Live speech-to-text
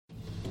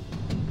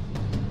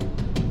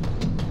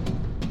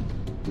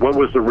What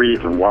was the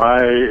reason?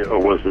 Why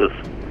was this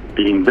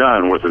being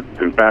done? Was it,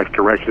 in fact,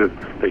 directed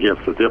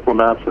against the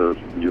diplomats, as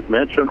you've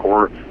mentioned,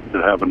 or did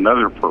it have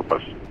another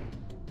purpose?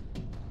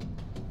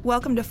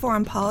 Welcome to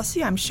Foreign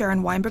Policy. I'm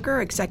Sharon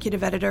Weinberger,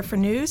 Executive Editor for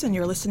News, and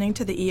you're listening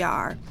to the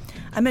ER.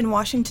 I'm in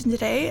Washington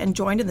today and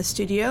joined in the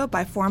studio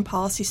by Foreign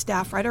Policy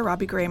staff writer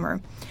Robbie Gramer.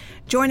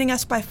 Joining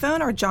us by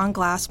phone are John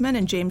Glassman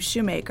and James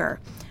Shoemaker.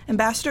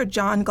 Ambassador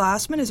John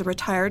Glassman is a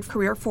retired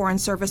career Foreign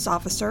Service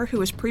officer who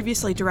was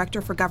previously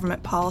Director for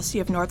Government Policy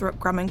of Northrop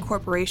Grumman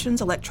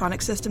Corporation's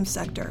Electronic Systems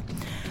sector.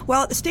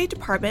 While at the State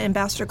Department,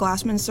 Ambassador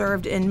Glassman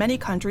served in many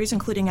countries,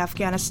 including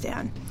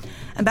Afghanistan.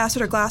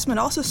 Ambassador Glassman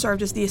also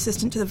served as the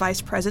Assistant to the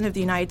Vice President of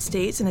the United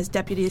States and as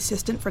Deputy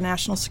Assistant for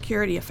National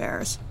Security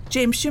Affairs.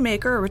 James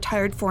Shoemaker, a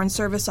retired Foreign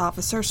Service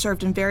officer,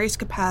 served in various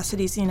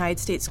capacities in the United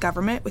States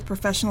government with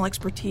professional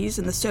expertise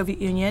in the Soviet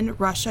Union,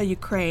 Russia,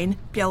 Ukraine,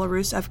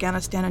 Belarus,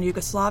 Afghanistan, and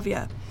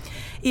Yugoslavia.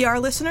 ER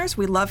listeners,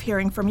 we love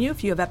hearing from you.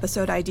 If you have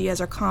episode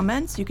ideas or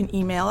comments, you can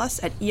email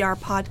us at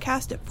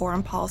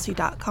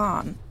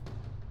erpodcast@foreignpolicy.com.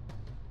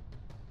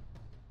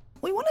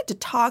 We wanted to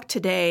talk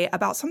today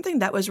about something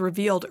that was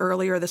revealed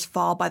earlier this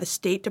fall by the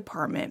State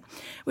Department,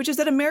 which is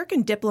that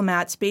American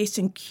diplomats based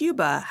in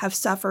Cuba have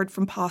suffered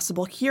from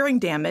possible hearing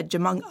damage,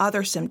 among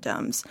other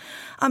symptoms.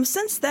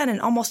 Since then, an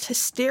almost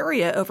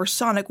hysteria over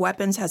sonic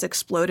weapons has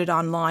exploded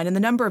online, and the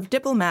number of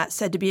diplomats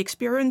said to be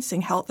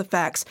experiencing health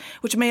effects,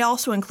 which may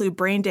also include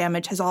brain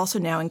damage, has also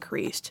now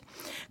increased.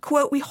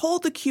 Quote, "We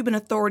hold the Cuban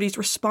authorities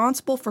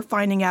responsible for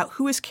finding out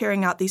who is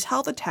carrying out these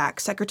health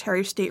attacks,"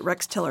 Secretary of State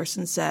Rex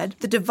Tillerson said.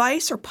 The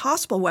device or possible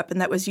weapon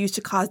that was used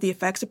to cause the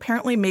effects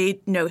apparently made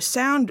no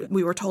sound,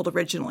 we were told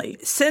originally.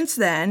 Since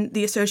then,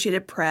 the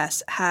Associated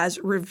Press has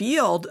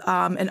revealed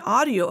an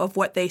audio of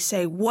what they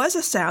say was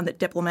a sound that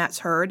diplomats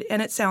heard,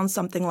 and it sounds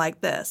something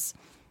like this.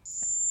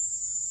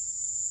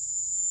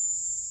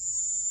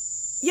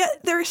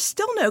 Yet there is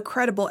still no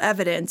credible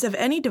evidence of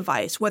any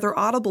device, whether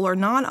audible or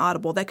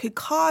non-audible, that could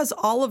cause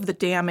all of the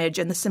damage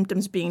and the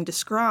symptoms being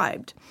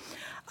described.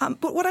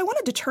 But what I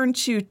wanted to turn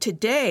to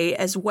today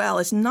as well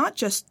is not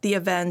just the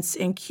events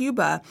in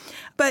Cuba,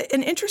 but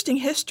an interesting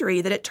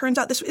history that it turns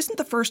out this isn't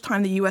the first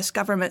time the U.S.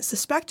 government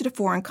suspected a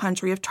foreign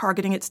country of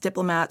targeting its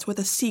diplomats with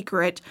a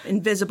secret,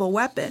 invisible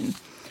weapon.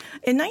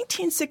 In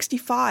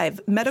 1965,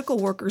 medical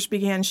workers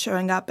began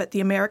showing up at the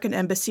American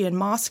embassy in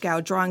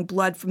Moscow, drawing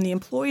blood from the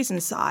employees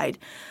inside.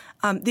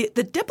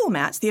 The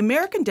diplomats, the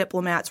American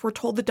diplomats, were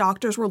told the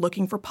doctors were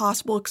looking for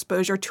possible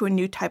exposure to a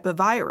new type of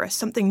virus,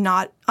 something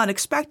not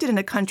unexpected in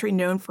a country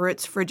known for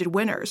its frigid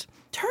winters.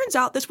 Turns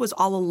out this was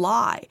all a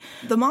lie.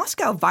 The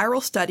Moscow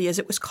viral study, as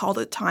it was called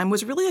at the time,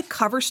 was really a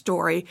cover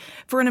story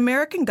for an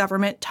American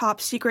government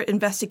top-secret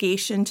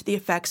investigation to the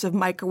effects of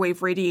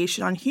microwave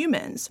radiation on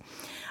humans.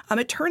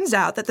 It turns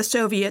out that the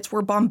Soviets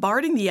were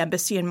bombarding the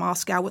embassy in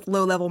Moscow with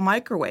low-level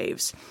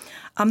microwaves.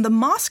 The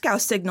Moscow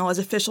signal, as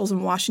officials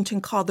in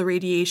Washington called the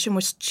radiation,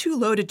 was too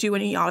low to do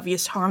any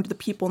obvious harm to the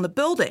people in the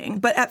building.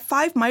 But at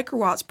 5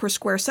 microwatts per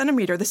square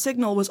centimeter, the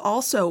signal was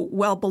also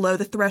well below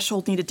the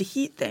threshold needed to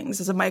heat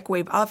things, as a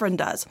microwave oven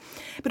does.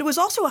 But it was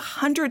also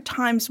 100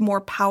 times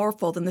more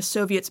powerful than the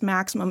Soviets'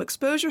 maximum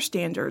exposure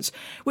standards,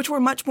 which were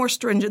much more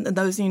stringent than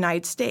those in the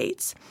United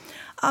States.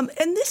 And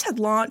this had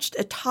launched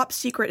a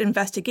top-secret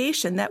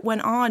investigation that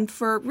went on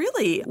for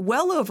really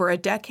well over a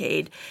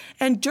decade.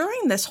 And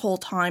during this whole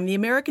time, the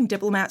American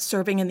diplomats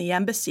serving in the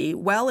embassy,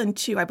 well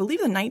into, I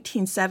believe, the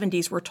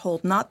 1970s, were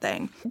told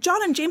nothing.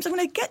 John and James, I'm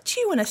going to get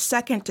to you in a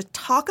second to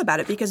talk about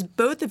it because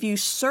both of you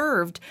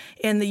served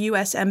in the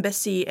U.S.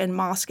 Embassy in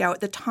Moscow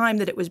at the time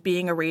that it was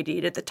being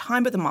irradiated, at the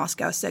time of the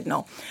Moscow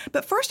signal.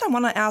 But first, I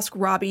want to ask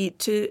Robbie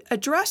to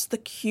address the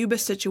Cuba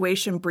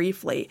situation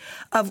briefly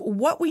of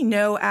what we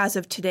know as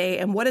of today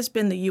and what has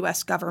been the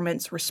U.S.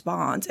 government's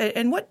response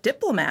and what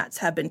diplomats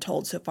have been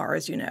told so far,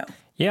 as you know.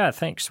 Yeah,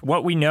 thanks.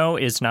 What we know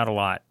is not a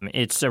lot.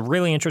 It's a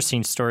really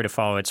interesting story to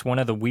follow. It's one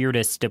of the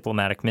weirdest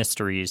diplomatic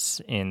mysteries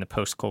in the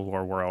post-Cold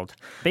War world.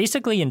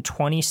 Basically, in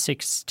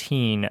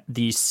 2016,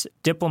 these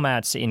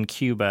diplomats in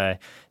Cuba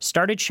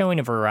started showing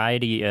a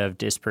variety of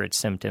disparate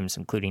symptoms,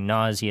 including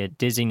nausea,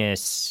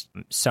 dizziness,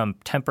 some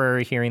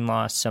temporary hearing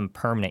loss, some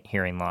permanent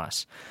hearing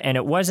loss. And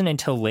it wasn't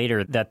until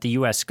later that the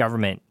U.S.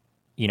 government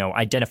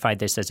identified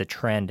this as a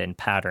trend and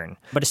pattern.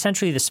 But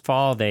essentially this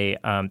fall, they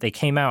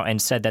came out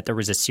and said that there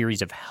was a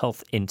series of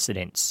health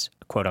incidents,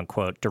 quote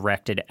unquote,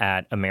 directed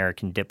at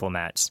American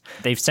diplomats.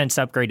 They've since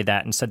upgraded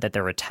that and said that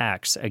there were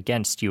attacks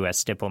against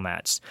U.S.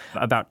 diplomats.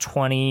 About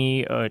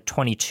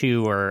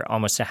 22 or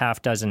almost a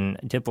half dozen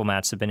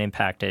diplomats have been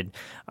impacted.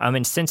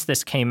 And since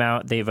this came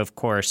out, they've, of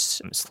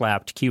course,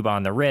 slapped Cuba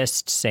on the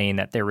wrist, saying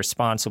that they're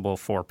responsible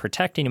for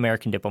protecting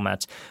American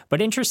diplomats.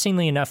 But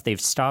interestingly enough,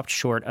 they've stopped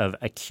short of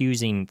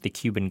accusing the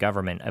Cuban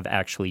government of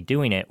actually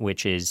doing it,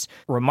 which is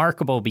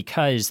remarkable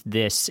because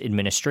this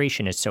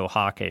administration is so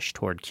hawkish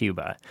toward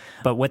Cuba.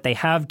 But what they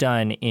have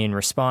done in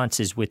response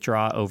is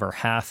withdraw over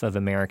half of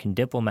American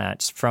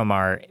diplomats from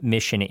our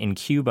mission in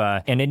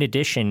Cuba, and in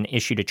addition,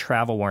 issued a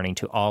travel warning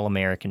to all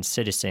American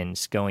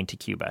citizens going to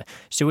Cuba.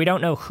 So we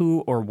don't know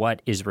who or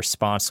what is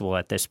responsible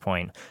at this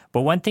point.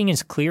 But one thing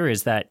is clear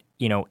is that,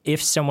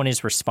 if someone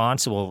is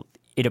responsible,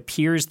 it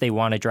appears they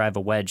want to drive a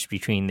wedge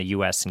between the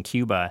U.S. and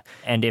Cuba.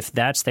 And if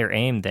that's their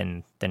aim,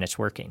 then it's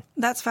working.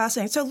 That's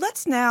fascinating. So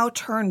let's now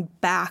turn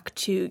back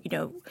to,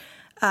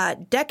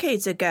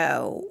 decades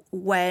ago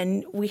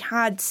when we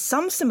had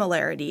some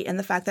similarity in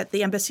the fact that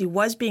the embassy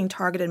was being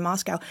targeted in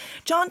Moscow.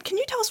 John, can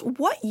you tell us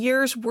what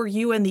years were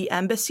you in the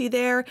embassy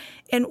there,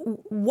 and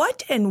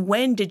what and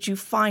when did you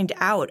find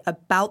out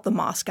about the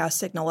Moscow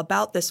signal,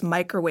 about this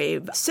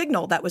microwave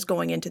signal that was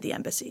going into the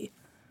embassy?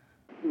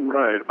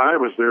 Right. I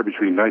was there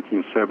between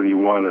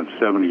 1971 and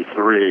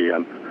 73,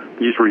 and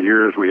these were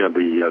years we had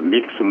the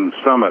Nixon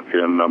summit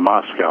in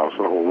Moscow,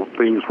 so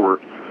things were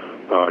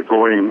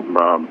going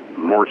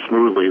more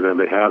smoothly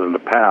than they had in the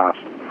past.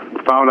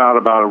 Found out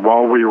about it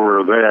while we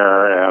were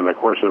there, and of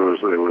course it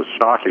was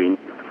shocking,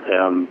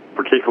 and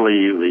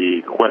particularly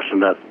the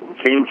question that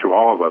came to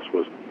all of us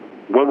was,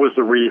 what was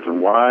the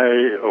reason? Why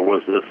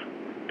was this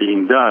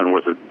being done?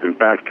 Was it in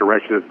fact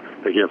directed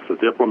against the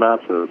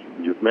diplomats, as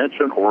you've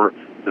mentioned, or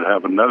did it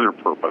have another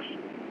purpose?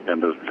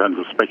 And the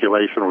kinds of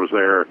speculation was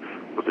there,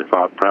 was they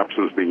thought perhaps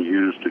it was being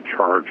used to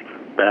charge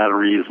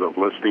batteries of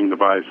listening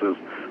devices.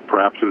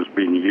 Perhaps it was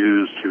being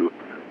used to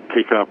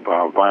pick up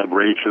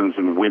vibrations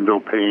in window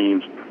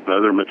panes and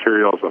other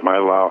materials that might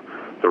allow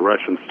the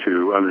Russians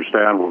to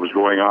understand what was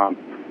going on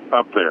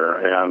up there.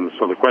 And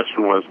so the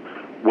question was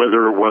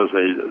whether it was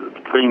a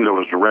thing that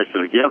was directed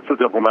against the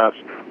diplomats,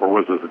 or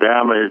was this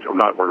damage, or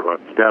not, or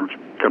damage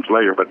comes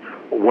later, but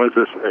was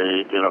this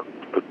a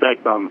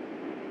effect on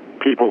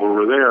people who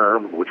were there,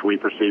 which we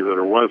perceive that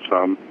there was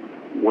some?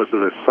 Was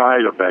it a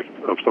side effect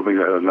of something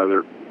that had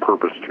another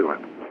purpose to it?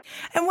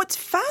 And what's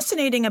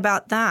fascinating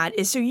about that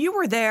is, so you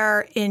were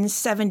there in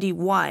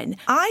 71.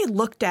 I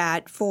looked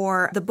at,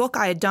 for the book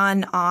I had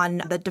done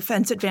on the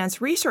Defense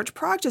Advanced Research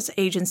Projects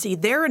Agency,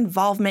 their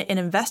involvement in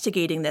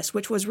investigating this,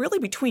 which was really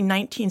between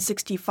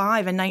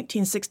 1965 and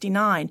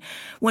 1969,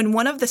 when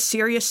one of the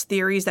serious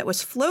theories that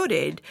was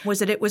floated was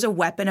that it was a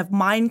weapon of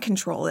mind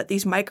control, that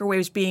these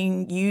microwaves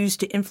being used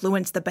to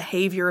influence the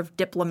behavior of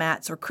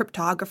diplomats or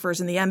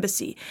cryptographers in the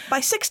embassy.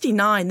 By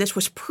 69, this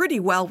was pretty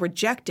well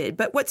rejected.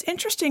 But what's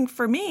interesting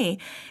for me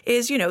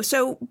is,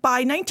 so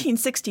by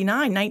 1969,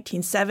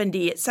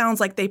 1970, it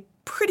sounds like they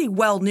pretty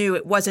well knew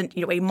it wasn't,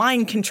 a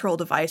mind control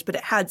device, but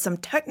it had some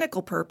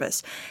technical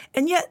purpose.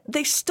 And yet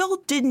they still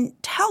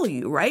didn't tell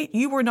you, right?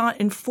 You were not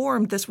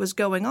informed this was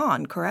going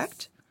on,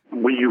 correct?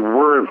 We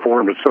were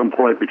informed at some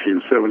point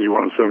between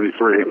 71 and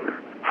 73.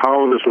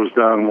 How this was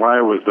done, why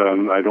it was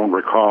done, I don't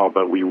recall,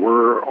 but we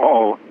were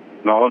all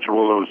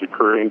knowledgeable that it was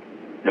occurring.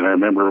 And I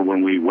remember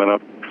when we went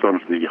up some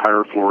of the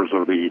higher floors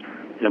of the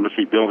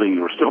embassy building,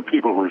 there were still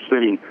people who were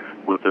sitting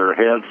with their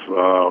heads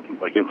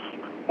against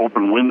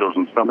open windows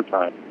in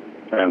summertime.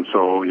 And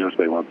so,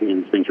 say, well,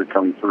 these things are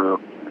coming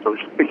through. So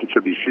I think it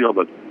should be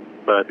shielded.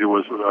 But it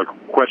was a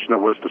question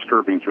that was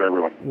disturbing to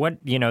everyone.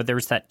 There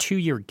was that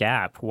 2-year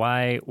gap.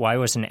 Why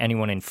wasn't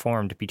anyone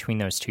informed between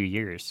those 2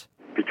 years?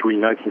 Between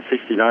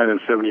 1969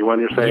 and 71,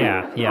 you're saying?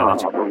 Yeah.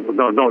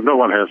 No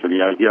one has any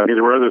idea. I mean,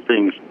 there were other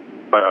things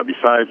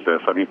besides this.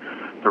 I mean,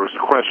 there was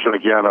the question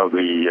again of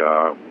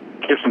the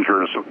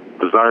Kissinger's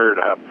desire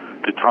to have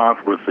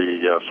detente with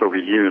the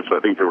Soviet Union. So I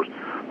think there was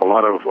a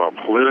lot of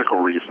political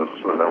reasons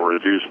that were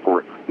used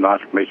for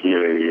not making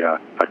it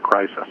a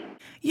crisis.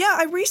 Yeah,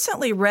 I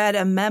recently read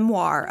a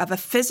memoir of a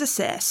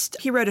physicist.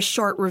 He wrote a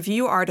short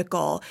review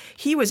article.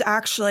 He's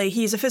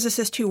a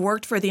physicist who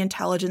worked for the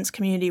intelligence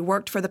community,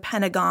 worked for the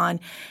Pentagon,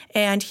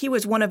 and he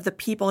was one of the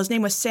people, his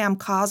name was Sam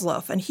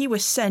Kozloff, and he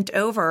was sent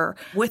over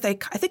with I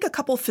think a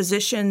couple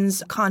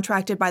physicians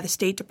contracted by the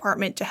State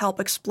Department to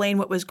help explain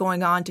what was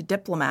going on to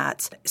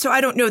diplomats. So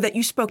I don't know that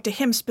you spoke to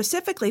him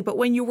specifically, but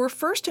when you were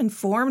first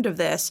informed of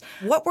this,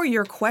 what were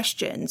your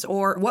questions,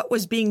 or what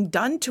was being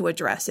done to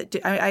address it?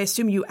 I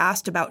assume you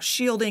asked about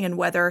shielding and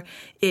whether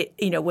it,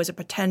 was a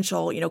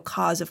potential,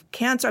 cause of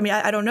cancer. I mean,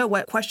 I don't know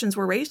what questions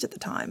were raised at the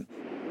time.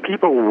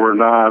 People were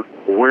not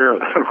aware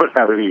that it would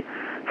have any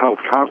health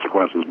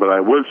consequences, but I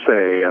would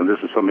say, and this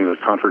is something that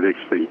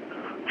contradicts the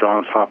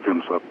Johns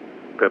Hopkins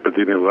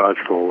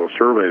epidemiological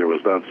survey that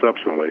was done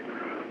subsequently,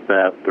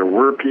 that there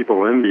were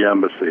people in the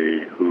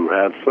embassy who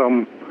had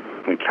some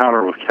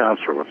encounter with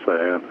cancer, let's say.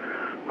 And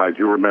I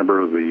do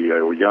remember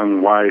the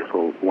young wife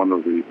of one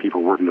of the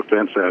people working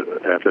defense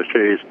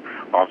attaché's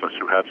office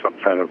who had some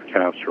kind of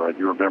cancer. I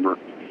do remember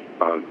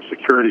a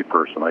security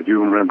person. I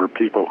do remember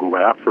people who,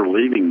 after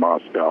leaving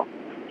Moscow,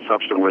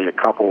 subsequently a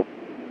couple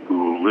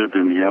who lived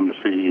in the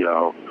embassy,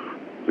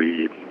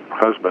 the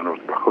husband was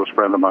a close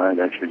friend of mine,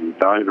 actually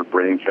died of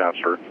brain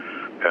cancer,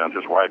 and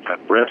his wife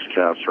had breast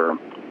cancer.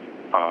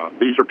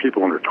 These are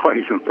people in their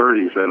 20s and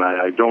 30s, and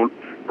I don't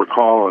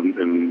recall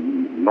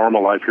in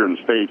normal life here in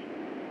the States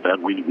that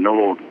we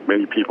know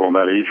many people in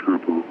that age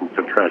group who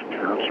contract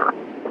cancer.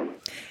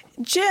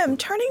 Jim,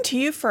 turning to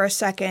you for a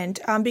second,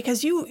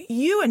 because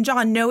you and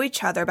John know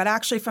each other, but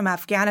actually from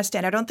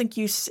Afghanistan. I don't think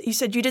you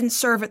said you didn't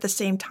serve at the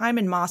same time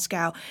in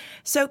Moscow.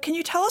 So can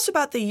you tell us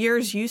about the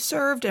years you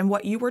served and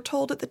what you were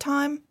told at the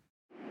time?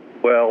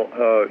 Well,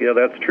 yeah,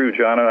 that's true.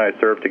 John and I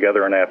served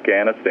together in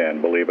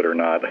Afghanistan, believe it or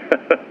not.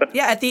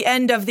 Yeah, at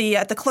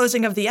the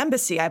closing of the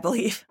embassy, I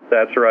believe.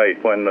 That's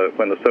right. When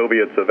the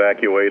Soviets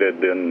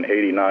evacuated in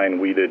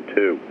 '89, we did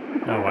too.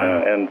 Oh,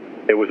 wow. And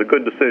it was a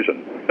good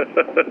decision.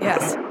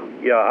 Yes.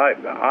 Yeah,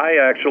 I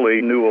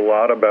actually knew a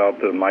lot about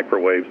the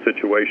microwave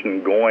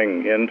situation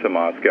going into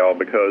Moscow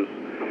because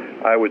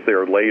I was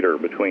there later,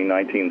 between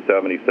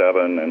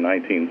 1977 and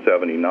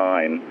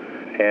 1979.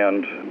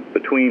 And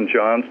between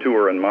John's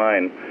tour and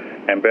mine,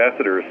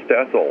 Ambassador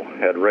Stessel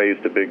had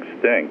raised a big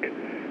stink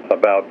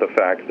about the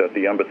fact that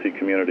the embassy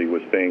community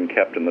was being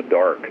kept in the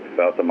dark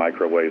about the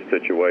microwave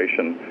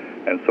situation.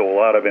 And so a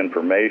lot of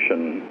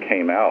information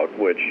came out,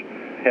 which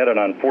had an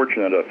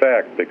unfortunate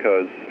effect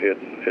because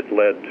it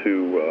led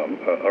to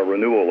a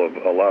renewal of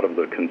a lot of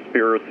the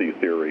conspiracy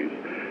theories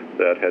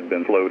that had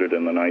been floated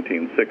in the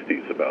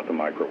 1960s about the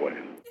microwave.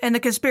 And the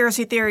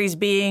conspiracy theories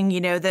being,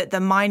 that the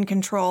mind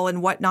control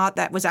and whatnot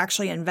that was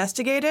actually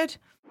investigated?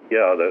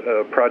 Yeah,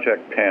 the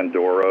Project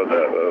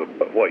Pandora,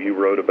 what you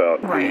wrote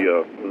about. Right.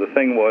 The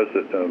thing was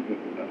that,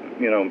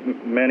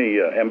 many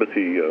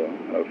embassy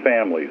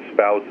families,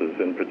 spouses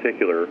in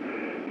particular,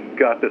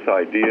 got this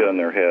idea in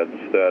their heads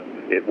that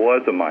it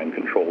was a mind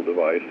control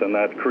device, and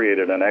that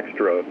created an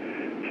extra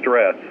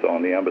stress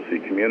on the embassy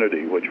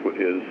community, which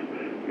is,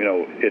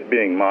 it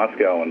being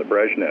Moscow in the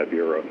Brezhnev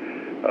era,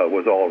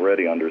 was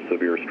already under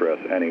severe stress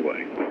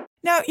anyway.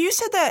 Now, you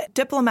said that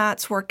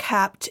diplomats were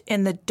kept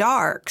in the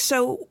dark.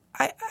 So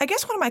I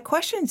guess one of my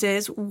questions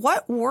is,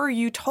 what were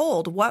you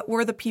told? What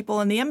were the people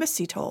in the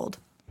embassy told?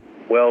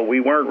 Well, we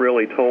weren't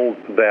really told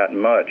that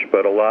much,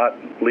 but a lot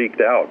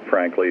leaked out,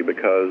 frankly,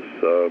 because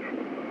of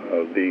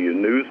the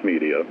news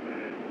media,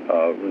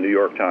 New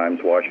York Times,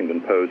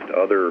 Washington Post,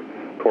 other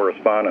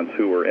correspondents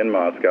who were in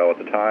Moscow at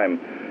the time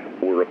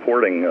were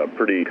reporting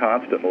pretty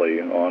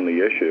constantly on the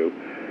issue.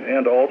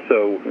 And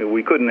also,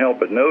 we couldn't help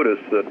but notice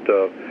that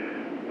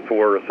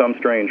for some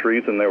strange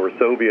reason, there were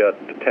Soviet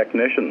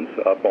technicians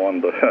up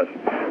on the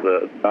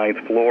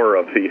ninth floor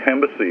of the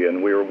embassy,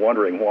 and we were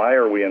wondering, why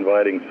are we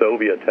inviting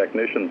Soviet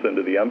technicians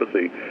into the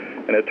embassy?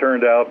 And it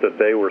turned out that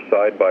they were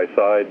side by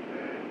side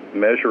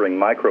measuring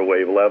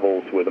microwave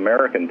levels with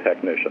American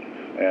technicians.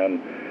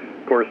 And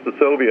of course, the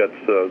Soviets,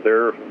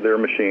 their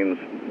machines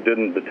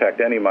didn't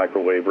detect any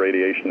microwave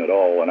radiation at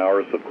all, and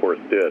ours, of course,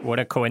 did. What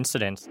a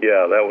coincidence!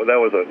 Yeah, that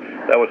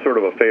was sort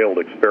of a failed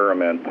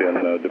experiment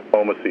in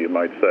diplomacy, you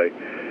might say.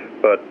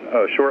 But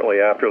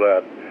shortly after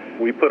that,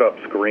 we put up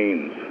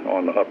screens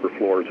on the upper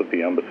floors of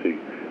the embassy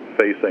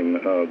facing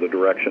the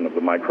direction of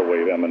the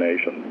microwave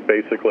emanation.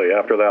 Basically,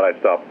 after that, I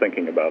stopped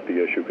thinking about the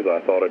issue because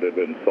I thought it had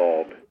been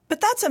solved. But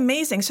that's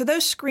amazing. So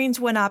those screens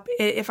went up,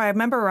 if I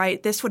remember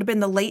right, this would have been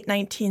the late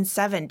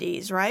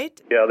 1970s,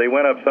 right? Yeah, they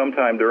went up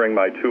sometime during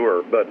my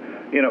tour. But,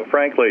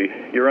 frankly,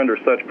 you're under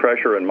such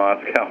pressure in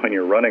Moscow and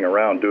you're running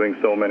around doing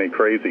so many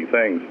crazy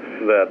things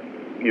that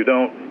you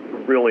don't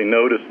really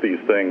notice these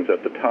things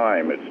at the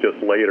time. It's just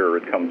later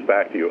it comes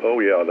back to you, oh,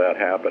 yeah, that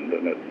happened,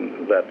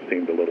 and that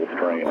seemed a little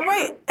strange.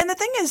 Right. And the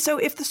thing is, so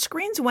if the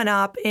screens went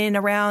up in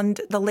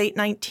around the late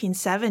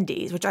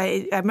 1970s, which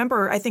I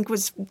remember, I think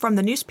was from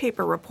the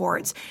newspaper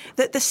reports,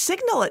 that the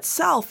signal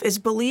itself is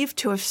believed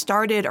to have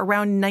started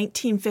around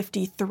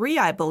 1953,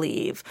 I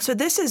believe. So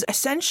this is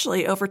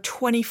essentially over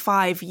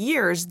 25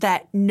 years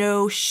that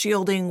no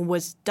shielding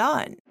was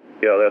done.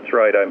 Yeah, that's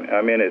right.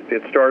 I mean,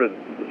 it started,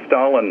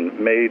 Stalin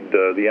made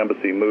the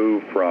embassy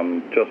move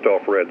from just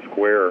off Red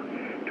Square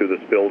to this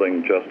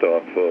building just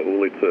off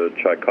Ulitsa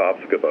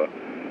Tchaikovskaya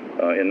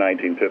in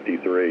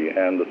 1953,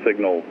 and the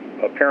signal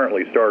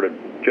apparently started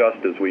just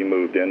as we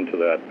moved into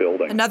that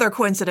building. Another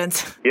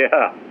coincidence.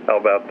 Yeah, how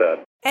about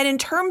that? And in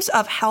terms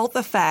of health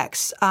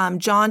effects,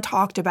 John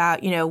talked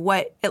about,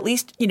 what at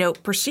least,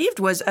 perceived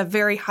was a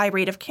very high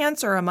rate of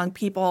cancer among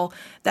people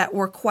that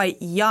were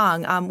quite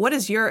young. What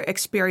has your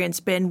experience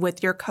been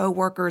with your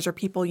coworkers or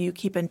people you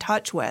keep in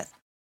touch with?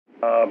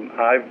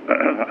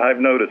 I've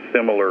noticed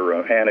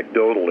similar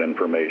anecdotal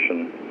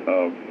information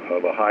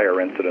of a higher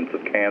incidence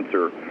of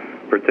cancer,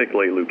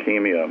 particularly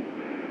leukemia.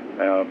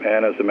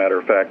 And as a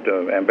matter of fact,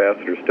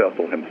 Ambassador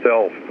Stessel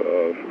himself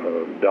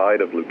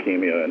died of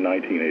leukemia in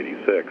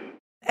 1986.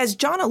 As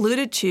John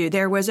alluded to,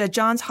 there was a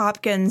Johns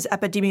Hopkins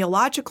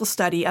epidemiological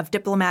study of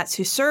diplomats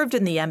who served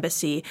in the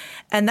embassy,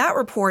 and that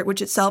report,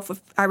 which itself,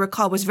 if I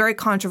recall, was very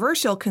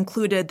controversial,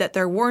 concluded that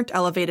there weren't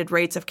elevated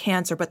rates of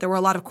cancer, but there were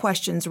a lot of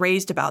questions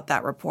raised about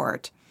that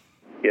report.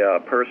 Yeah,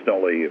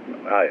 personally,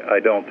 I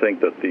don't think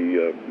that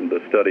the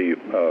study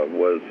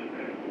was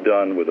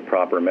done with the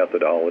proper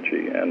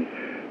methodology, and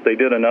they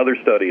did another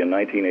study in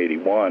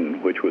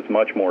 1981, which was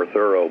much more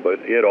thorough, but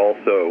it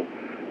also,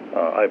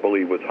 I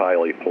believe, was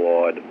highly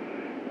flawed.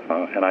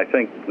 And I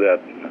think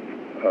that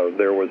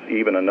there was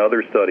even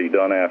another study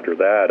done after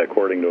that,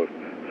 according to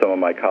some of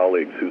my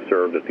colleagues who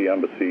served at the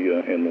embassy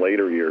in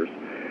later years,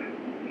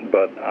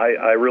 But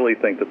I really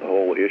think that the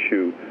whole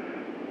issue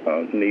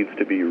needs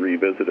to be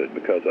revisited,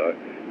 because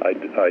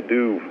I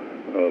do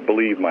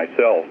believe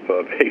myself,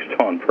 based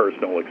on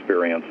personal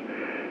experience,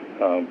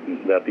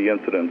 that the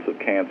incidence of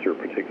cancer,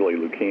 particularly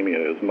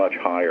leukemia, is much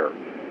higher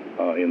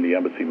in the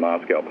Embassy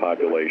Moscow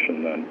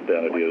population than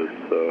it is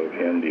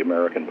in the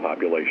American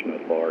population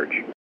at large.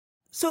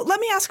 So let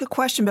me ask a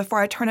question before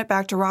I turn it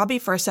back to Robbie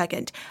for a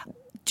second.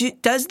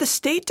 Does the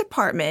State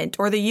Department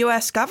or the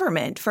U.S.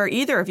 government, for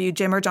either of you,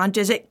 Jim or John,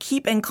 does it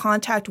keep in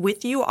contact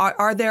with you?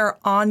 Are there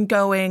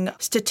ongoing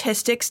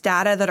statistics,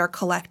 data that are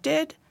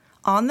collected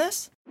on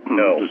this?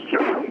 No.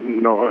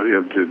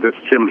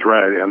 That's Jim's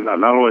right. And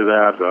not only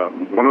that,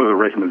 one of the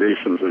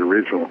recommendations of the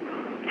original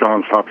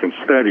Johns Hopkins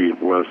study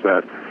was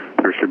that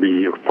there should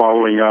be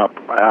following up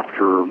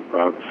after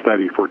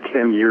study for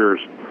 10 years,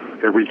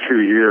 every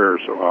 2 years,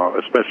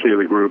 especially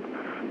the group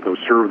that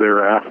served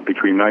there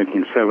between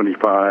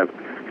 1975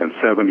 and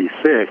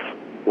 76,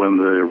 when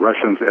the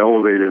Russians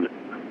elevated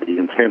the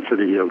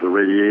intensity of the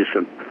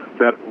radiation.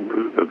 That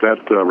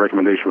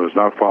recommendation was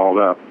not followed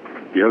up.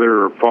 The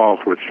other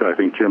fault, which I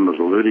think Jim was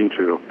alluding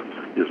to,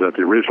 is that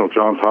the original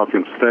Johns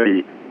Hopkins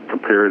study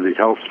compared the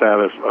health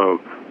status of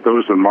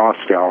those in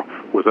Moscow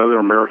with other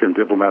American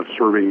diplomats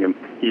serving in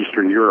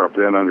Eastern Europe,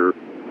 then under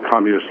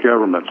communist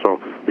government. So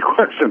the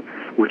question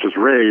which is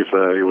raised,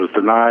 it was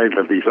denied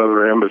that these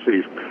other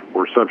embassies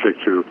were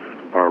subject to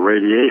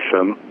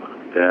radiation.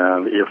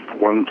 And if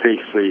one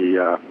takes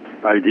the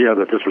idea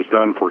that this was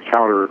done for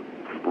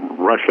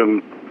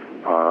counter-Russian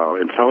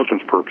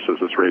intelligence purposes,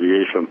 this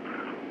radiation,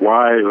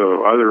 why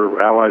the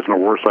other allies in the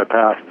Warsaw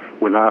Pact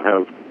would not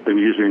have been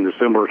using the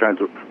similar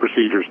kinds of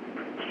procedures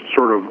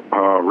sort of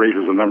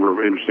raises a number of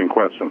interesting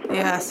questions.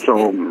 Yes.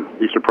 So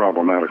these are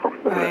problematical.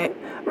 Right.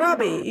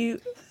 Robbie, you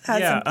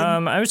had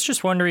something. I was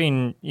just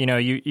wondering,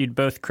 you'd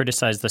both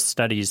criticized the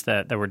studies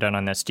that were done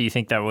on this. Do you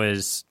think that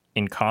was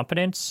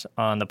incompetence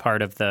on the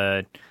part of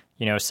the,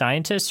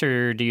 scientists,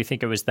 or do you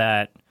think it was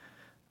that,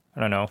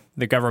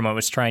 the government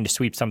was trying to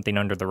sweep something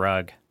under the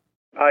rug?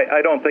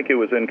 I don't think it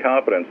was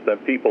incompetence.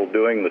 That people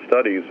doing the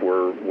studies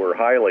were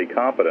highly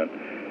competent.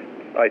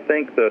 I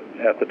think that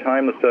at the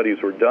time the studies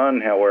were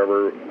done,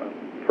 however,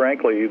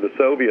 frankly, the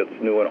Soviets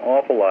knew an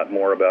awful lot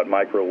more about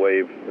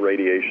microwave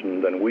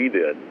radiation than we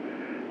did.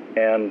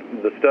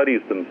 And the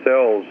studies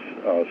themselves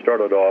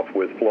started off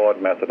with flawed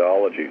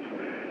methodologies.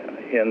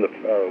 In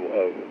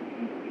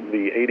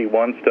the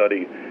 81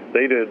 study,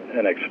 they did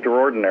an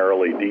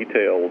extraordinarily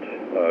detailed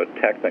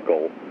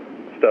technical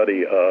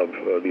study of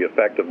the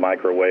effect of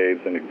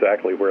microwaves and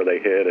exactly where they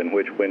hit and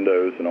which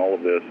windows and all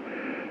of this.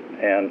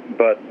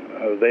 But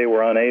they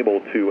were unable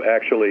to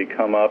actually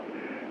come up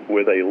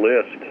with a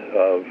list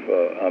of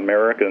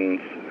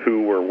Americans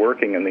who were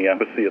working in the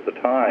embassy at the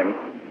time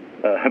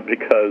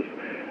because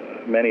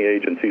many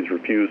agencies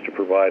refused to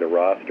provide a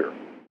roster.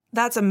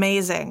 That's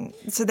amazing.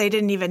 So they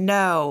didn't even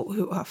know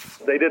who.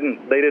 They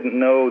didn't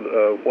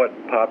know what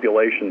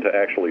population to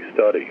actually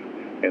study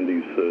in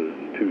these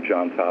two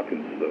Johns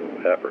Hopkins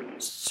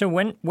efforts. So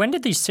when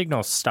did these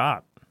signals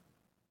stop?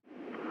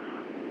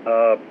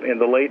 In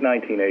the late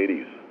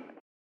 1980s.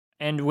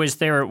 And was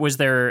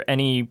there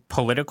any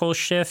political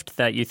shift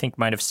that you think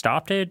might have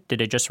stopped it?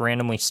 Did it just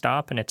randomly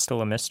stop and it's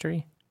still a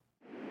mystery?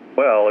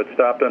 Well, it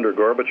stopped under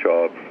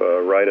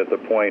Gorbachev, right at the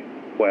point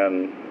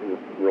when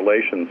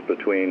relations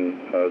between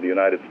the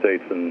United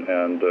States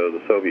and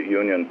the Soviet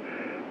Union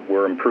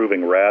were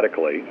improving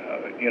radically.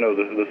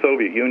 The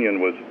Soviet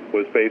Union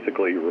was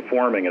basically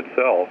reforming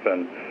itself,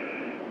 and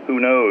who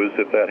knows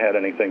if that had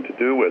anything to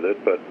do with it,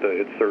 but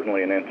it's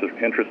certainly an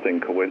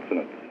interesting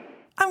coincidence.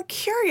 I'm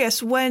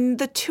curious, when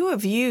the two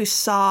of you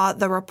saw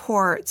the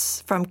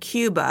reports from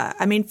Cuba,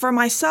 I mean, for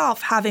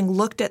myself, having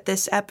looked at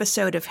this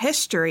episode of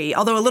history,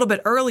 although a little bit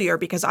earlier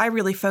because I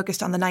really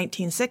focused on the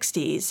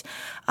 1960s,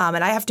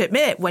 and I have to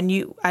admit,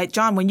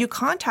 John, when you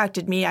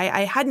contacted me,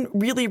 I hadn't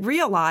really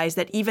realized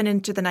that even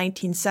into the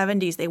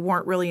 1970s, they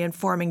weren't really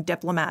informing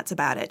diplomats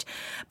about it.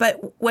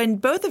 But when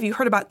both of you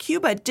heard about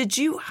Cuba, did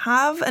you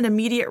have an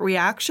immediate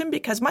reaction?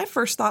 Because my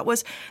first thought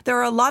was there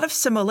are a lot of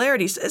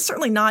similarities,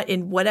 certainly not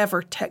in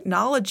whatever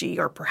technology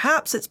or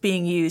perhaps it's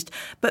being used,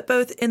 but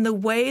both in the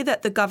way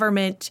that the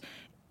government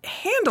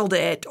handled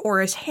it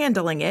or is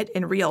handling it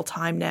in real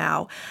time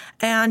now,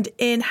 and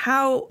in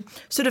how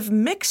sort of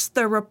mixed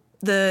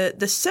the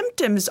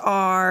symptoms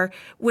are,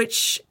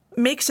 which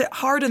makes it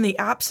hard in the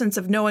absence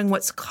of knowing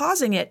what's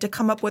causing it to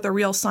come up with a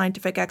real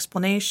scientific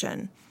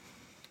explanation.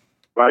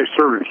 I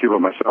served in Cuba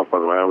myself, by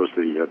the way. I was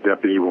the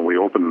deputy when we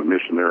opened the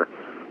mission there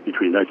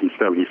between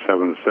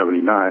 1977 and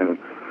 79. And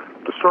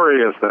the story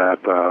is that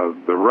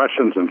the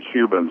Russians and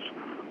Cubans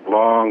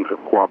long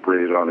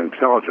cooperated on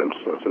intelligence.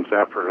 Since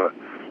after the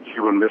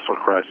Cuban Missile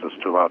Crisis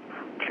to about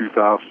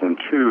 2002,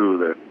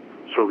 the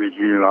Soviet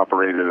Union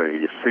operated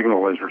a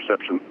signal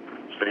interception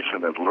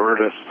station at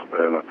Lourdes,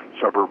 in a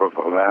suburb of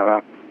Havana,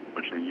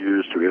 which they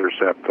used to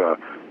intercept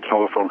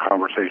telephone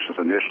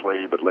conversations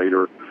initially, but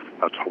later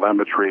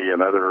telemetry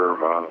and other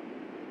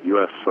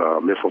U.S.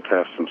 missile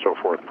tests and so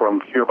forth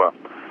from Cuba.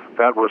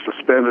 That was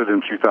suspended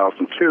in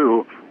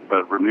 2002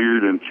 but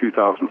renewed in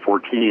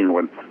 2014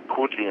 when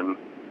Putin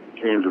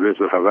came to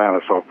visit Havana.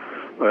 So,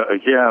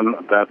 again,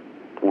 that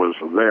was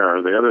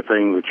there. The other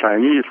thing, the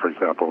Chinese, for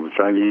example, the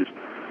Chinese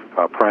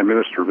Prime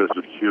Minister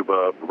visited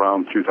Cuba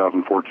around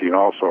 2014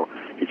 also.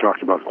 He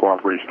talked about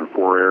cooperation in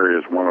 4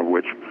 areas, one of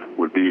which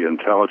would be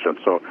intelligence.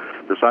 So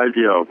this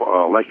idea of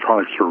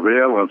electronic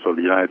surveillance of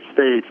the United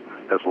States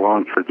has a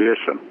long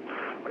tradition.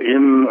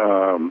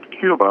 In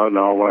Cuba,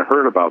 now when I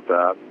heard about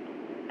that,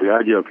 the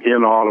idea of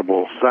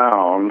inaudible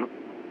sound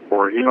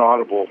or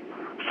inaudible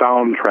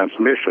sound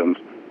transmissions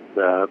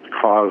that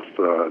caused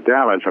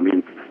damage, I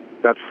mean,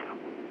 that's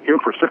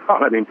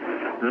infrasound. I mean,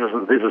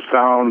 this is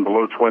sound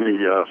below 20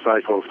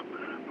 cycles,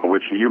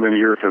 which the human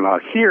ear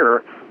cannot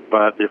hear,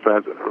 but if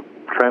that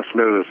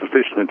transmitted at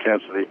sufficient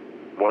intensity,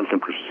 one can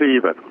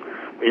perceive it.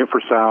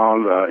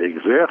 Infrasound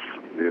exists.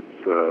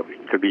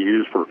 It could be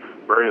used for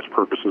various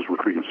purposes,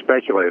 which we can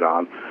speculate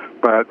on,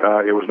 but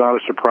it was not a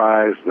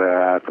surprise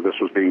that this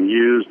was being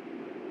used.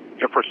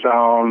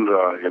 Infrasound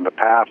in the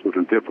past was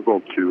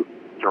difficult to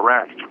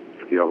direct.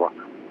 If you have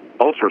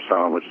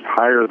ultrasound, which is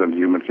higher than the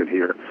human can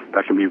hear,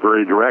 that can be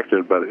very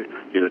directed, but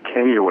it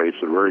attenuates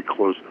at a very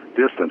close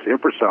distance.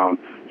 Infrasound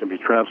can be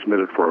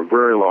transmitted for a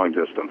very long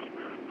distance,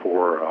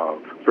 for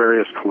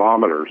various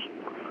kilometers.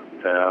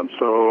 And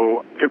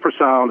so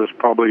infrasound is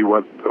probably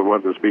what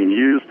is being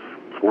used.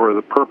 For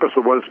the purpose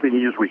of what it's being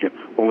used, we can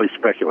only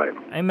speculate.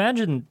 I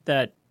imagine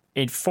that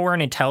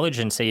foreign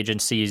intelligence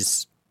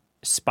agencies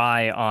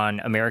spy on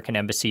American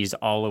embassies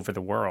all over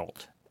the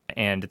world,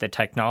 and the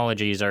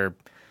technologies are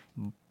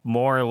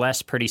more or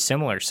less pretty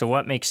similar. So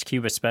what makes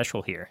Cuba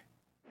special here?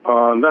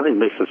 Nothing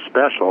makes it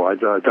special. I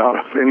doubt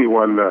if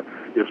anyone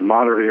is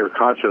monitoring or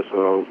conscious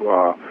of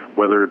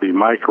whether it be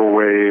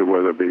microwave,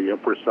 whether it be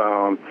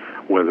infrasound,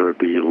 whether it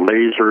be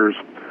lasers.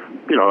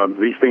 You know,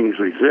 these things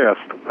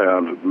exist.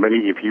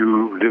 Many, if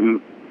you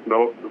didn't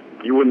know,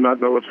 you would not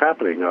know what's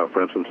happening.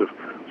 For instance, if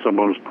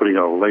someone was putting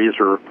a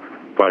laser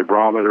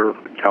vibrometer,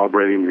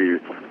 calibrating the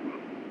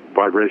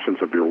vibrations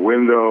of your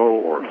window,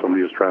 or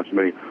somebody is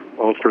transmitting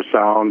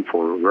ultrasound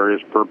for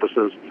various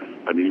purposes.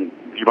 I mean,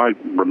 you might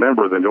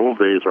remember that in the old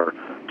days our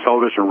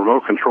television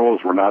remote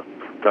controls were not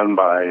done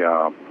by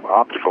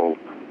optical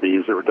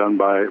means; they were done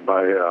by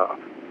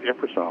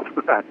infrasound.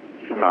 That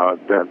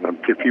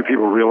few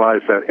people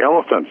realize that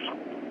elephants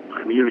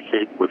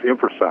communicate with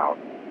infrasound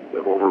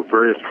over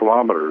various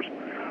kilometers.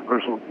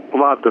 There's a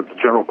lot that the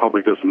general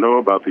public doesn't know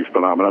about these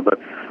phenomena, but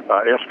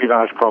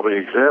espionage probably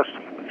exists.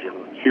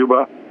 In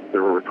Cuba,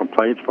 there were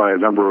complaints by a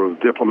number of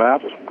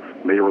diplomats.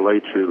 May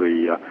relate to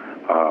the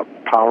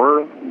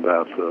power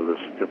that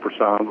this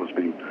infrasound was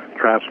being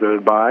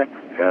transmitted by,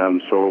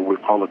 and so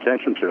we've called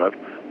attention to it,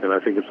 and I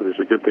think it's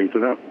a good thing to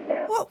know.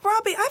 Well,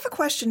 Robbie, I have a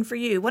question for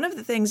you. One of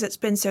the things that's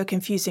been so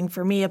confusing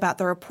for me about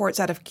the reports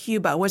out of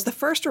Cuba was the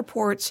first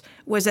reports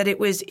was that it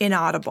was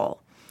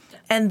inaudible.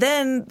 And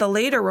then the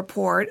later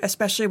report,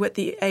 especially with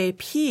the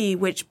AP,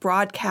 which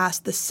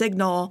broadcast the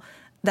signal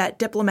that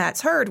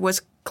diplomats heard,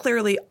 was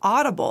clearly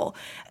audible.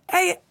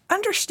 I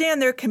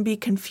understand there can be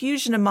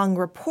confusion among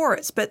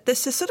reports, but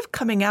this is sort of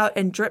coming out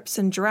in drips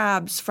and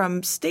drabs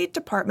from State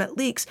Department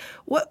leaks.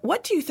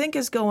 What do you think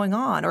is going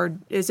on, or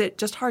is it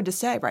just hard to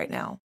say right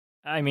now?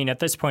 I mean, at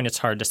this point, it's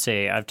hard to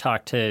say. I've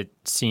talked to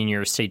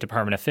senior State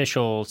Department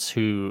officials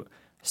who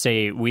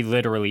say we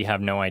literally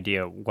have no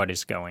idea what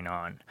is going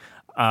on.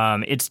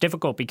 It's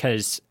difficult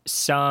because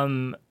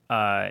some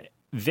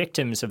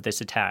victims of this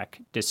attack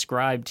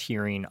described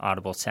hearing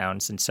audible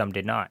sounds and some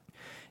did not.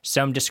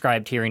 Some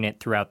described hearing it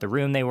throughout the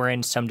room they were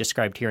in. Some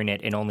described hearing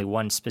it in only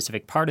one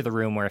specific part of the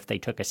room where if they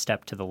took a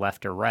step to the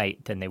left or right,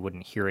 then they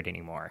wouldn't hear it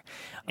anymore.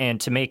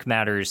 And to make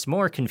matters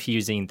more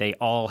confusing, they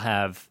all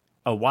have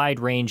a wide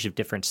range of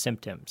different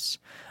symptoms,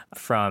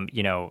 from,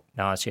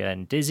 nausea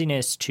and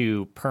dizziness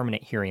to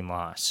permanent hearing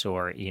loss,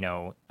 or,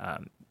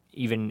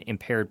 even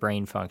impaired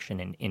brain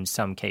function in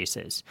some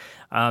cases.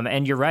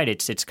 And you're right,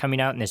 it's coming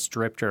out in this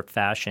drip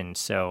fashion.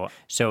 So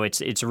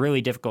it's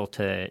really difficult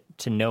to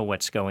know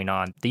what's going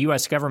on. The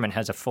U.S. government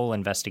has a full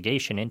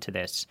investigation into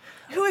this.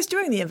 Who is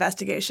doing the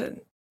investigation?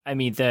 I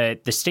mean, the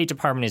State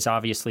Department is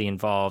obviously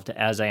involved,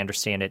 as I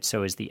understand it.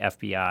 So is the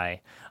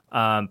FBI.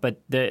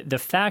 But the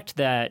fact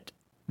that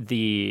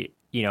an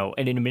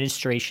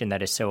administration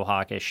that is so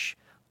hawkish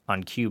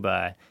on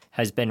Cuba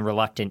has been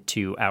reluctant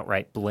to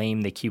outright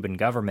blame the Cuban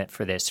government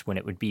for this when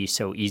it would be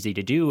so easy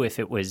to do if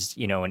it was,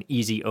 an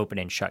easy open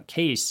and shut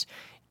case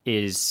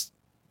is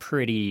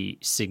pretty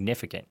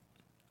significant.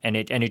 And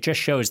it just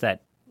shows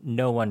that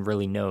no one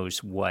really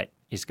knows what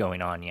is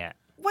going on yet.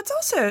 What's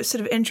also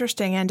sort of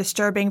interesting and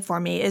disturbing for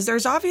me is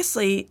there's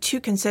obviously two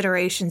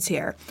considerations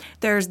here.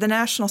 There's the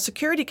national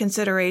security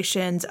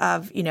considerations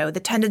of,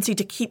 the tendency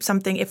to keep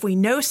something, if we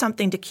know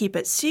something, to keep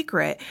it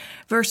secret,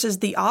 versus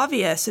the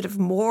obvious sort of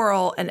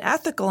moral and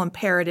ethical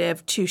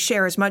imperative to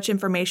share as much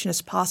information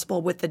as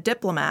possible with the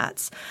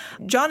diplomats.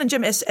 John and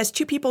Jim, as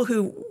two people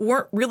who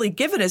weren't really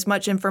given as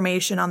much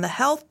information on the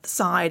health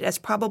side as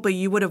probably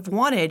you would have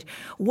wanted,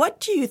 what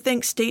do you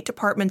think State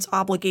Department's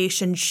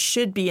obligation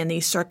should be in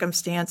these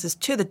circumstances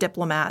to to the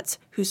diplomats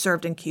who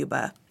served in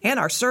Cuba and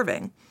are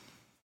serving?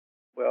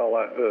 Well,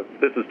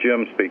 this is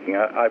Jim speaking.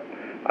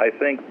 I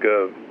think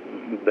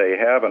they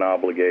have an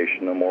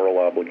obligation, a moral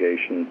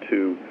obligation,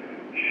 to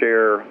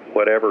share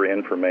whatever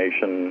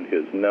information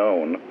is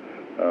known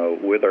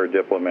with our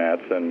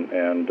diplomats and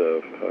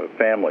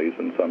families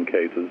in some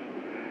cases,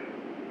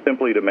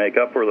 simply to make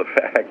up for the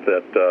fact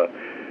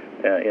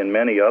that in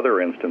many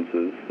other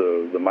instances,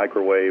 the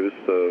microwaves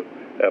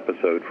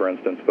episode, for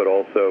instance, but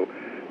also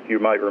you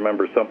might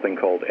remember something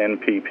called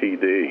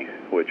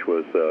NPPD, which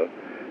was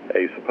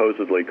a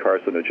supposedly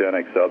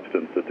carcinogenic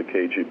substance that the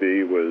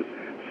KGB was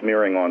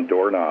smearing on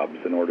doorknobs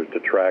in order to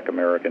track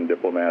American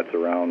diplomats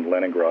around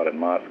Leningrad and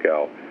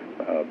Moscow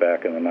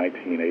back in the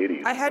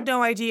 1980s. I had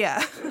no idea.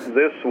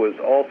 This was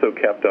also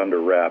kept under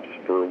wraps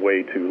for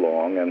way too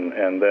long,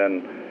 and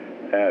then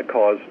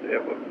caused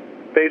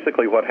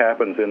basically what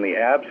happens in the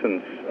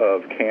absence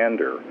of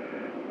candor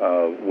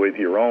with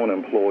your own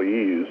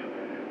employees.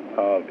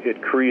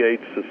 It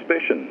creates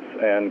suspicions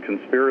and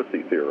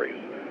conspiracy theories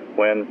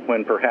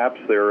when perhaps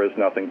there is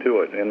nothing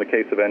to it. In the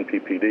case of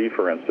NPPD,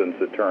 for instance,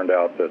 it turned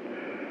out that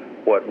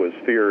what was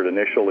feared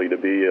initially to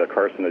be a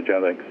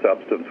carcinogenic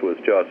substance was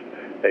just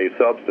a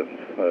substance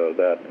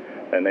that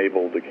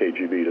enabled the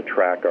KGB to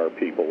track our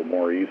people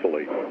more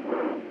easily.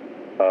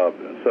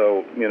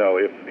 So,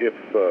 if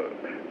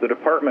the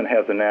department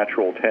has a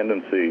natural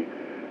tendency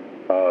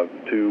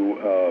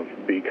to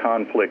be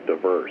conflict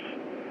averse,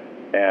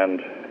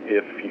 and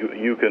if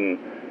you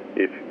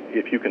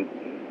can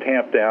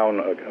tamp down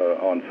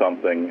on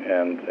something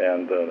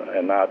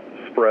and not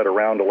spread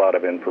around a lot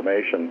of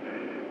information,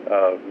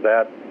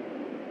 that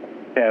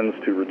tends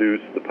to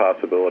reduce the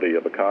possibility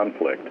of a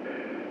conflict.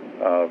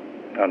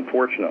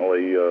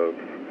 Unfortunately,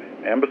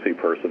 embassy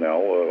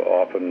personnel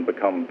often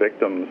become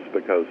victims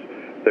because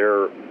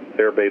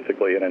they're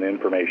basically in an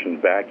information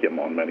vacuum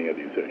on many of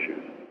these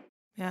issues.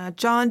 Yeah,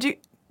 John, do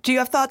you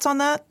have thoughts on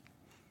that?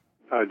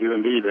 I do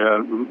indeed.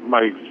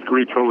 I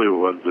agree totally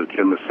with what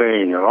Jim is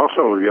saying. And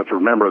also, you have to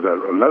remember that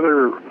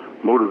another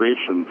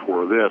motivation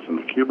for this in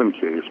the Cuban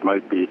case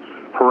might be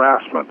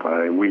harassment.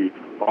 We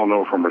all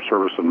know from our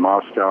service in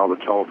Moscow,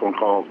 the telephone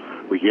calls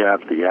we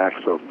get, the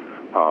acts of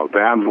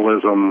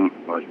vandalism,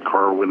 like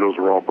car windows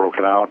were all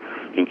broken out.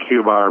 In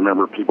Cuba, I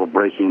remember people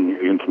breaking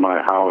into my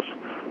house,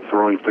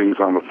 throwing things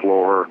on the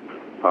floor,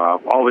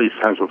 all these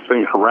kinds of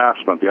things,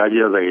 harassment. The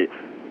idea that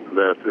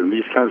in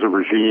these kinds of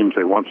regimes,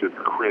 they want to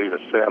create a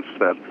sense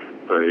that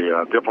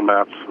the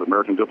diplomats, the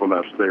American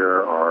diplomats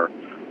there, are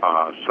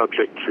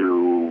subject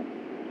to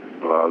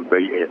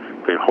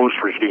the host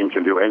regime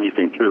can do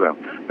anything to them.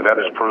 And that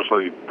is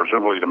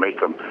presumably to make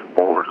them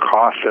more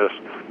cautious,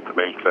 to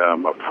make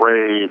them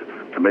afraid,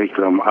 to make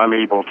them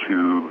unable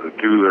to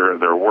do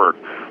their work.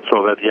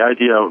 So that the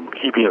idea of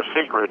keeping a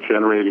secret,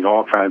 generating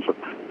all kinds of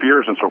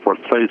fears and so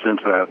forth, plays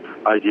into that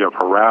idea of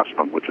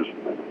harassment, which is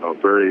a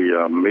very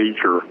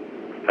major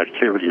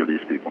activity of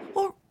these people.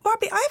 Well,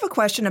 Barbie, I have a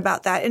question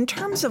about that. In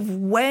terms of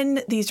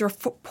when these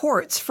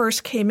reports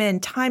first came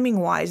in,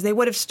 timing-wise, they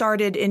would have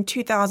started in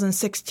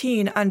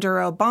 2016 under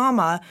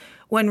Obama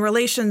when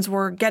relations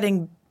were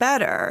getting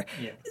better.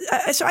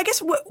 Yeah. So I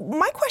guess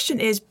my question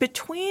is,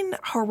 between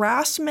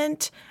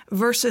harassment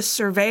versus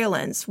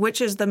surveillance, which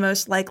is the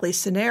most likely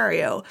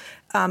scenario?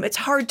 It's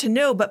hard to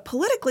know, but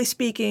politically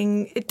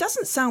speaking, it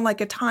doesn't sound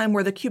like a time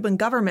where the Cuban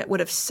government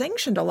would have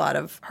sanctioned a lot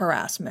of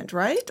harassment,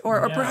 right?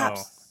 Or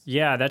perhaps...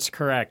 Yeah, that's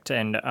correct.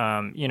 And,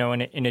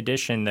 in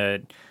addition,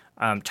 the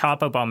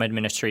top Obama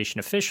administration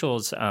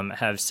officials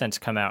have since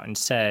come out and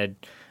said,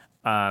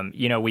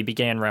 we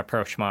began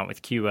rapprochement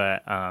with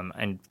Cuba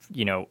and,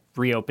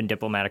 reopened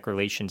diplomatic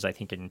relations, I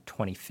think, in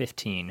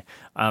 2015,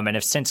 and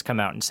have since come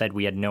out and said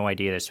we had no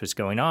idea this was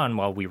going on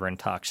while we were in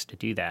talks to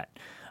do that.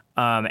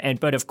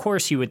 But of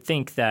course, you would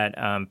think that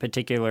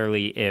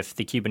particularly if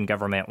the Cuban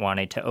government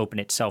wanted to open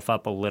itself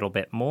up a little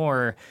bit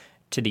more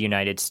to the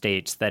United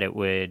States, that it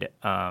would,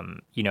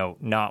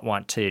 not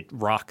want to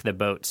rock the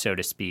boat, so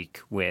to speak,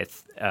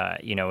 with,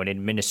 an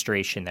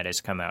administration that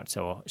has come out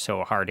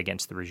so hard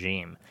against the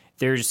regime.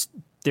 There's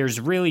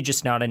really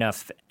just not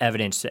enough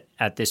evidence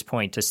at this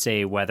point to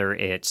say whether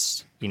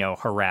it's,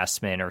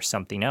 harassment or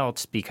something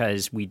else,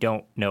 because we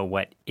don't know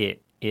what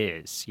it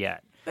is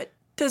yet. But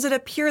does it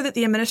appear that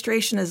the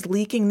administration is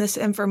leaking this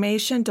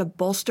information to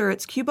bolster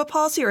its Cuba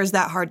policy, or is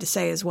that hard to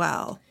say as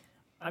well?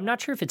 I'm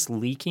not sure if it's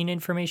leaking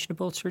information to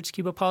bolster its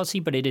Cuba policy,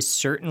 but it has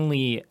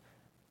certainly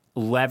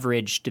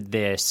leveraged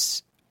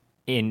this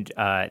in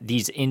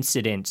these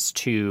incidents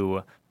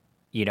to,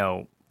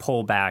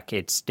 pull back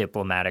its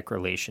diplomatic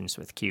relations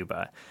with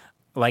Cuba.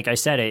 Like I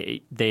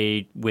said,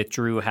 they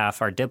withdrew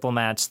half our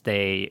diplomats.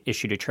 They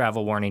issued a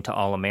travel warning to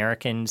all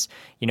Americans.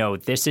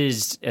 This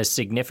is a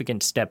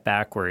significant step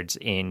backwards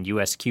in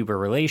U.S.-Cuba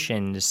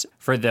relations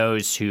for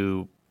those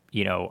who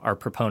are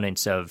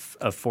proponents of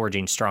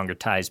forging stronger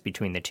ties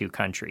between the two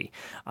countries.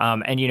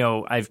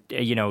 I've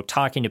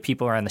talking to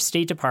people around the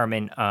State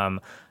Department,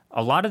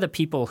 a lot of the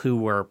people who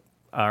were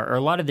or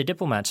a lot of the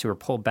diplomats who were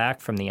pulled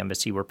back from the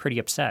embassy were pretty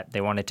upset.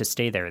 They wanted to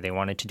stay there. They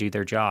wanted to do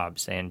their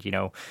jobs. And,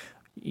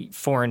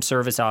 foreign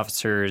service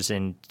officers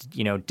and,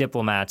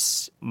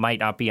 diplomats might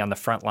not be on the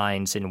front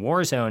lines in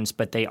war zones,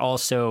 but they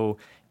also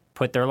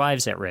put their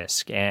lives at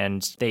risk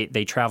and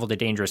they travel to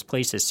dangerous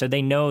places. So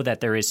they know that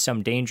there is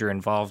some danger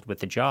involved with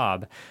the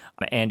job.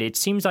 And it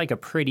seems like a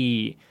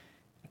pretty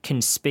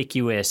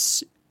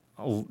conspicuous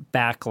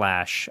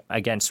backlash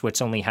against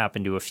what's only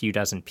happened to a few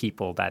dozen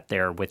people, that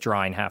they're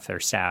withdrawing half their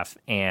staff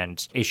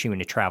and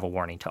issuing a travel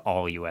warning to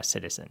all U.S.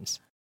 citizens.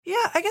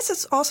 Yeah, I guess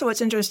it's also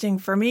what's interesting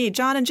for me.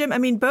 John and Jim, I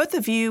mean, both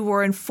of you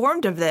were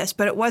informed of this,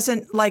 but it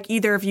wasn't like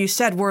either of you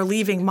said, we're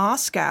leaving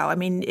Moscow. I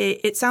mean,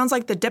 it sounds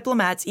like the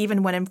diplomats,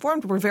 even when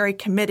informed, were very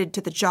committed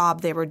to the job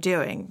they were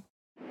doing.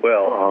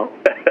 Well,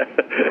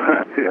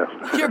 yes.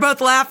 You're both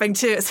laughing,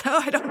 too, so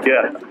I don't know.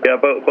 Yeah.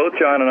 Both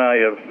John and I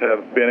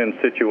have been in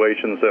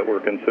situations that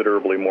were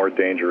considerably more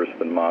dangerous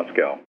than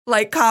Moscow.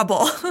 Like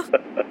Kabul.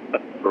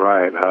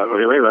 Right.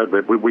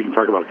 We can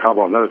talk about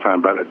Kabul another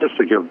time, but just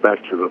to give back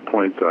to the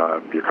point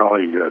your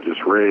colleague just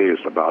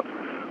raised about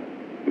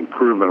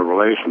improvement of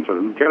relations,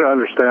 and you got to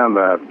understand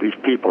that these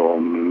people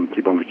in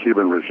the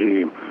Cuban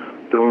regime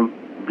don't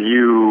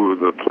view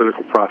the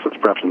political process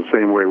perhaps in the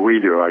same way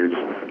we do.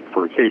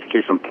 For a case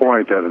in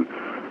point, that in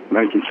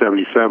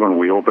 1977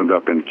 we opened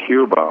up in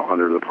Cuba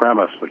under the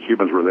premise, the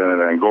Cubans were then in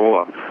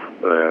Angola,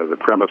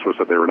 the premise was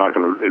that they were not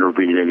going to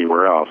intervene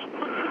anywhere else.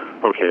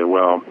 Okay,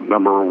 well,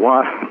 number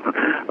one,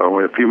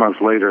 only a few months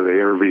later they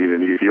intervened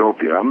in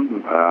Ethiopia.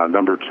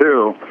 Number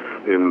two,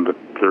 in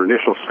their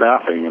initial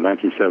staffing in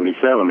 1977,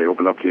 they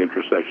opened up the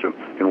intersection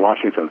in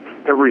Washington.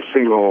 Every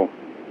single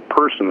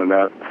person in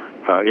that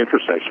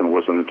intersection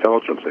was an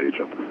intelligence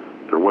agent.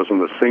 There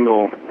wasn't a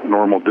single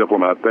normal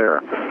diplomat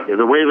there.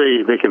 The way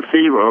they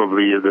conceive of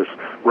this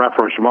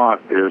rapprochement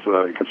is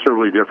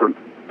considerably different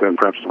than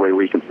perhaps the way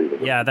we conceive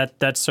of it. Yeah,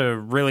 that's a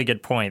really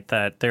good point,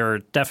 that there are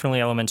definitely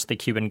elements of the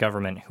Cuban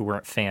government who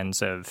weren't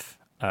fans of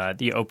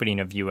the opening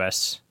of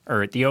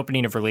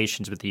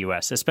relations with the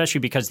U.S., especially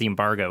because the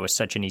embargo was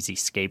such an easy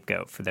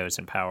scapegoat for those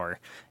in power.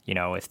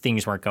 If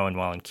things weren't going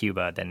well in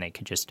Cuba, then they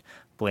could just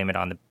blame it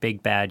on the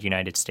big bad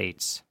United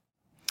States.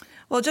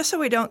 Well, just so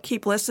we don't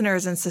keep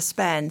listeners in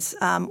suspense,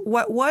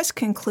 what was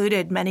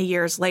concluded many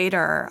years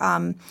later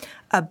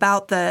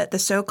about the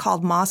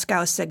so-called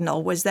Moscow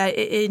signal was that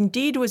it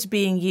indeed was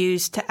being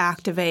used to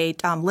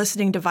activate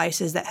listening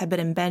devices that had been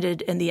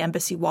embedded in the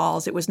embassy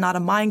walls. It was not a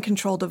mind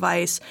control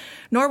device,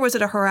 nor was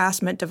it a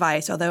harassment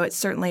device, although it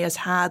certainly has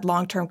had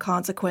long-term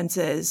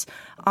consequences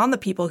on the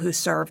people who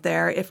served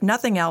there, if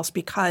nothing else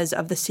because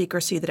of the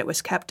secrecy that it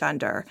was kept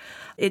under.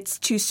 It's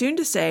too soon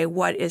to say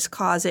what is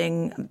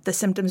causing the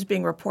symptoms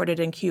being reported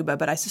in Cuba,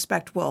 but I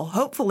suspect we'll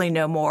hopefully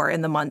know more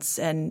in the months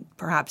and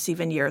perhaps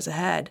even years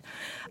ahead.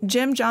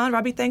 Jim, John,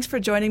 Robbie, thanks for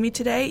joining me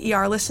today.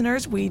 ER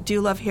listeners, we do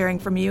love hearing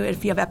from you.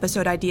 If you have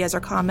episode ideas or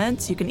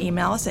comments, you can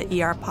email us at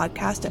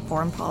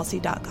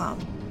erpodcast@foreignpolicy.com.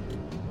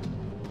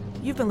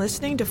 You've been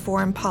listening to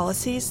Foreign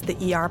Policy's The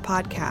ER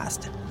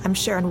Podcast. I'm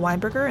Sharon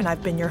Weinberger, and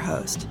I've been your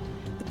host.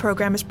 The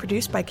program is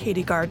produced by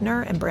Katie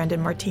Gardner and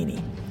Brandon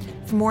Martini.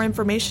 For more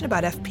information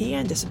about FP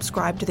and to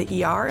subscribe to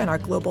the ER and our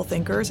Global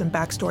Thinkers and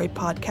Backstory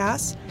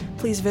podcasts,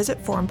 please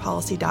visit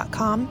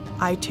foreignpolicy.com,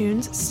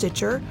 iTunes,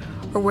 Stitcher,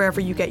 or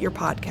wherever you get your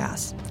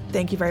podcasts.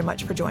 Thank you very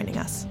much for joining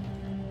us.